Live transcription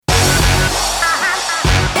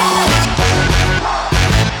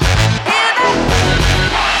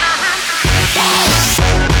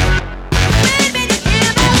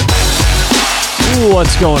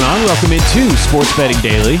What's going on? Welcome into Sports Betting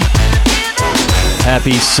Daily.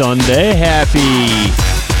 Happy Sunday. Happy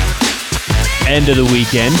end of the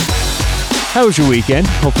weekend. How was your weekend?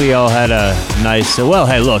 Hopefully you all had a nice... Well,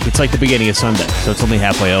 hey, look, it's like the beginning of Sunday, so it's only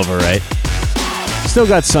halfway over, right? Still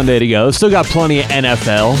got Sunday to go. Still got plenty of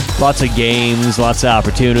NFL. Lots of games, lots of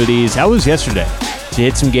opportunities. How was yesterday? Did you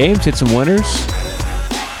hit some games? Hit some winners?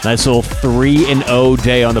 Nice little 3-0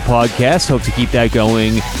 day on the podcast. Hope to keep that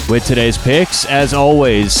going with today's picks. As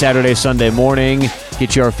always, Saturday, Sunday morning,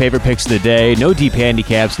 get you our favorite picks of the day. No deep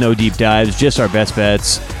handicaps, no deep dives, just our best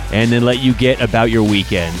bets, and then let you get about your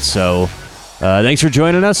weekend. So thanks for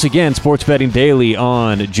joining us again, Sports Betting Daily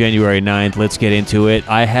on January 9th. Let's get into it.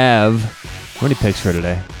 I have, how many picks for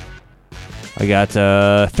today? I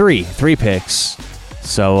got three picks.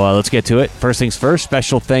 So let's get to it. First things first,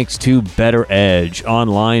 special thanks to Better Edge.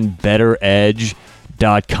 Online,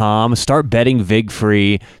 betteredge.com. Start betting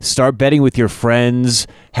VIG-free. Start betting with your friends,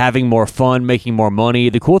 having more fun, making more money.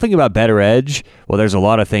 The cool thing about Better Edge, well, there's a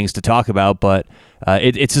lot of things to talk about, but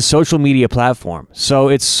it's a social media platform. So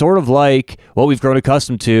it's sort of like what we've grown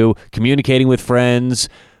accustomed to, communicating with friends,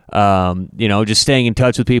 just staying in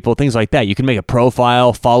touch with people, things like that. You can make a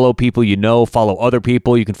profile, follow people you know, follow other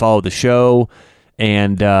people. You can follow the show.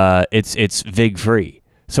 And it's VIG-free.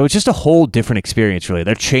 So it's just a whole different experience, really.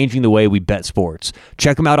 They're changing the way we bet sports.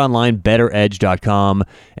 Check them out online, betteredge.com,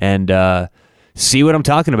 and see what I'm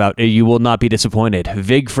talking about. You will not be disappointed.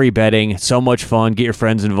 VIG-free betting, so much fun. Get your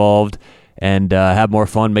friends involved and have more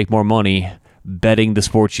fun, make more money betting the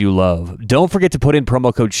sports you love. Don't forget to put in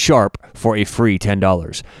promo code SHARP for a free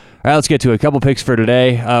 $10. All right, let's get to a couple picks for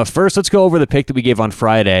today. First, let's go over the pick that we gave on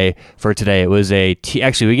Friday for today. It was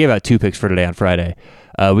actually, we gave out two picks for today on Friday.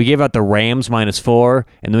 We gave out the Rams -4,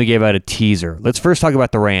 and then we gave out a teaser. Let's first talk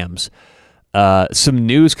about the Rams. Some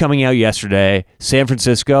news coming out yesterday. San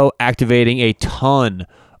Francisco activating a ton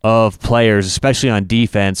of players, especially on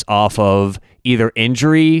defense, off of either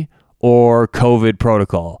injury or COVID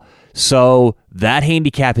protocol. So that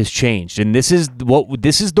handicap has changed, and this is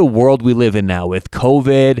the world we live in now with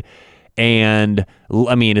COVID, and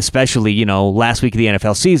I mean, especially last week of the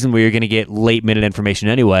NFL season where you're going to get late minute information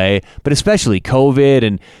anyway, but especially COVID,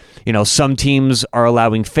 and some teams are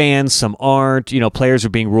allowing fans, some aren't. Players are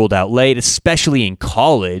being ruled out late, especially in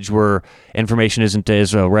college where information isn't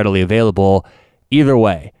as readily available. Either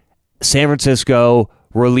way, San Francisco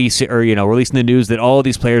releasing the news that all of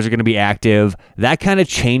these players are going to be active. That kind of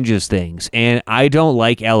changes things, and I don't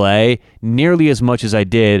like LA nearly as much as I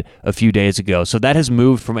did a few days ago. So that has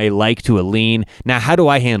moved from a like to a lean. Now, how do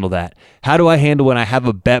I handle that? How do I handle when I have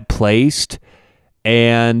a bet placed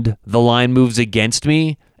and the line moves against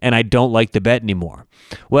me and I don't like the bet anymore?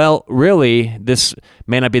 Well, really, this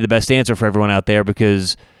may not be the best answer for everyone out there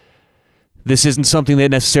because this isn't something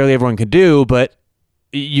that necessarily everyone can do, but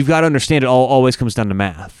you've got to understand it always comes down to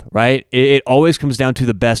math, right? It always comes down to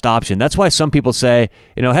the best option. That's why some people say,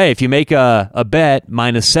 hey, if you make a bet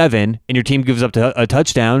 -7 and your team gives up a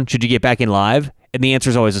touchdown, should you get back in live? And the answer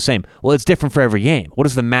is always the same. Well, it's different for every game. What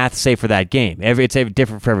does the math say for that game? It's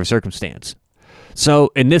different for every circumstance.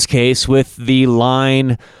 So in this case, with the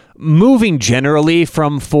line moving generally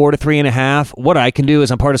from 4 to 3.5, what I can do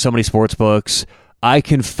is I'm part of so many sports books. I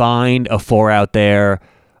can find a 4 out there.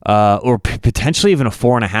 Or potentially even a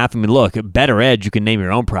 4.5. I mean, look, at Better Edge, you can name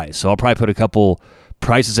your own price. So I'll probably put a couple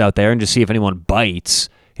prices out there and just see if anyone bites,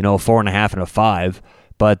 a 4.5 and a 5.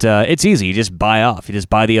 But it's easy. You just buy off. You just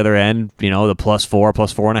buy the other end, the +4,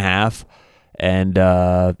 +4.5. And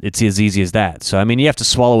it's as easy as that. So, I mean, you have to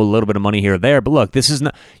swallow a little bit of money here or there. But look, this is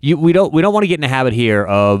not, we don't want to get in the habit here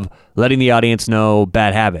of letting the audience know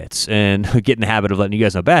bad habits and get in the habit of letting you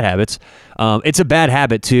guys know bad habits. It's a bad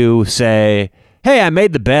habit to say, hey, I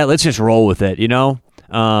made the bet, let's just roll with it,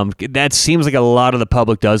 That seems like a lot of the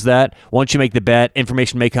public does that. Once you make the bet,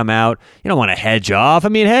 information may come out. You don't want to hedge off. I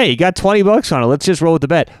mean, hey, you got $20 on it. Let's just roll with the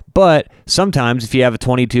bet. But sometimes if you have a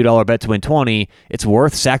 $22 bet to win 20, it's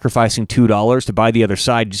worth sacrificing $2 to buy the other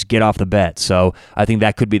side. Just get off the bet. So I think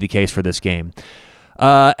that could be the case for this game.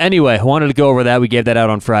 Anyway, I wanted to go over that. We gave that out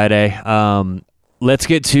on Friday. Let's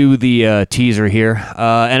get to the teaser here.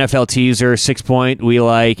 NFL teaser, 6-point. We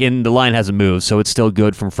like, and the line hasn't moved, so it's still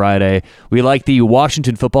good from Friday. We like the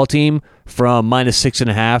Washington football team from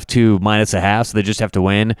 -6.5 to -0.5, so they just have to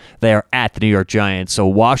win. They are at the New York Giants. So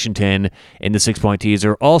Washington in the 6-point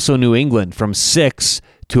teaser. Also New England from 6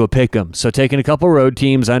 to a pick'em. So taking a couple road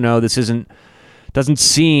teams. I know this isn't Doesn't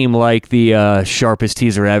seem like the sharpest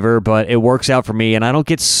teaser ever, but it works out for me, and I don't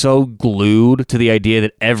get so glued to the idea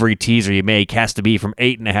that every teaser you make has to be from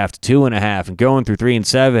 8.5 to 2.5 and going through 3 and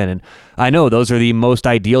 7. And I know those are the most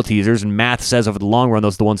ideal teasers, and math says over the long run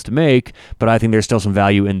those are the ones to make, but I think there's still some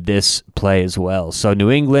value in this play as well. So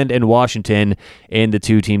New England and Washington in the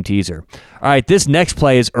 2-team teaser. All right, this next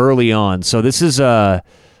play is early on. So this is going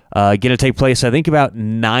to take place, I think, about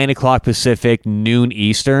 9 o'clock Pacific, noon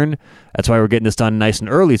Eastern. That's why we're getting this done nice and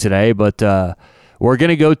early today. But we're going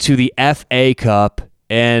to go to the FA Cup,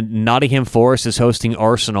 and Nottingham Forest is hosting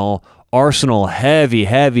Arsenal. Arsenal,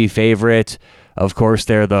 heavy favorite. Of course,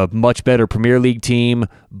 they're the much better Premier League team.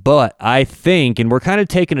 But I think, and we're kind of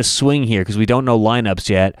taking a swing here because we don't know lineups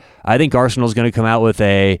yet, I think Arsenal's going to come out with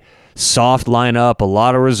a soft lineup, a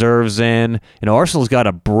lot of reserves in. You know, Arsenal's got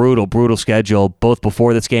a brutal schedule both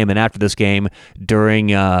before this game and after this game during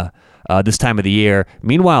this time of the year.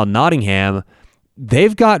 Meanwhile, Nottingham,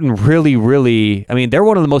 they've gotten really, I mean, they're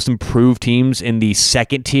one of the most improved teams in the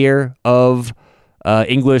second tier of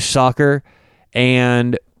English soccer.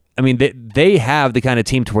 And I mean, they have the kind of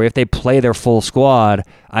team to where if they play their full squad,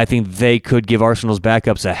 I think they could give Arsenal's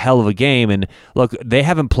backups a hell of a game. And look, they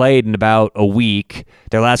haven't played in about a week.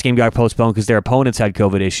 Their last game got postponed because their opponents had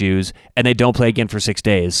COVID issues, and they don't play again for 6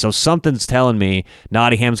 days. So something's telling me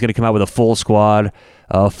Nottingham's going to come out with a full squad,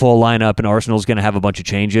 a full lineup, and Arsenal's going to have a bunch of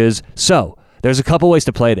changes. So there's a couple ways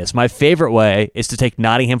to play this. My favorite way is to take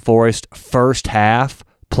Nottingham Forest first half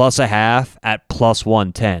plus a half at plus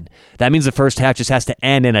 110. That means the first half just has to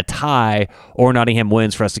end in a tie or Nottingham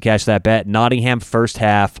wins for us to cash that bet. Nottingham first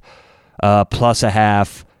half plus a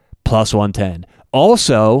half plus 110.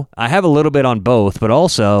 Also, I have a little bit on both, but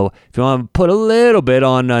also if you want to put a little bit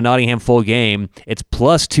on Nottingham full game, it's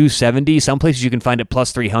plus 270. Some places you can find it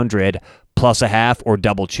plus 300, plus a half or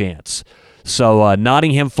double chance. So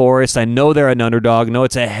Nottingham Forest, I know they're an underdog. I know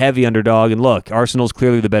it's a heavy underdog. And look, Arsenal's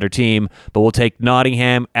clearly the better team, but we'll take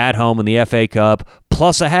Nottingham at home in the FA Cup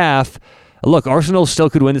plus a half. Look, Arsenal still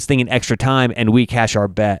could win this thing in extra time, and we cash our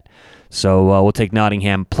bet. So we'll take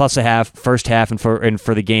Nottingham plus a half, first half, and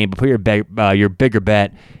for the game. But put your bigger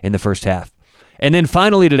bet in the first half. And then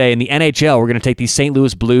finally today in the NHL, we're going to take the St.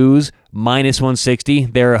 Louis Blues minus 160.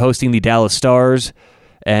 They're hosting the Dallas Stars.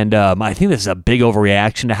 And I think this is a big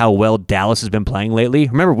overreaction to how well Dallas has been playing lately.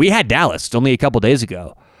 Remember, we had Dallas only a couple days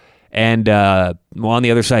ago. And we're on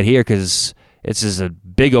the other side here because this is a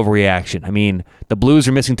big overreaction. I mean, the Blues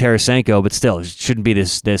are missing Tarasenko, but still, it shouldn't be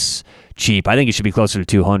this cheap. I think it should be closer to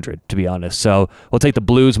 200, to be honest. So we'll take the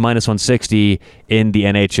Blues minus 160 in the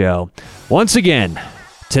NHL. Once again,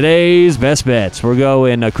 today's best bets. We'll go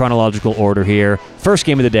in a chronological order here. First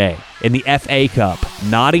game of the day in the FA Cup,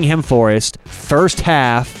 Nottingham Forest, first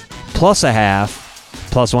half, plus a half,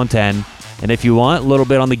 plus 110. And if you want a little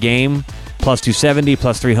bit on the game, plus 270,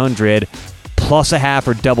 plus 300, plus a half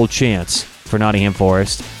or double chance for Nottingham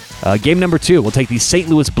Forest. Game number 2, we'll take the St.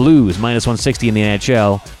 Louis Blues, minus 160 in the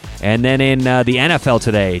NHL. And then in the NFL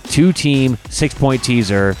today, 2-team, 6-point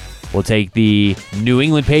teaser. We'll take the New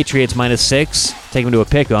England Patriots minus 6, take them to a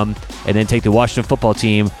pick 'em, and then take the Washington football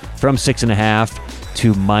team from 6.5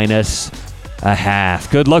 to minus a half.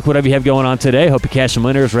 Good luck, whatever you have going on today. Hope you cash some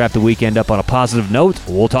winners. Wrap the weekend up on a positive note.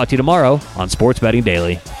 We'll talk to you tomorrow on Sports Betting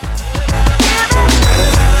Daily.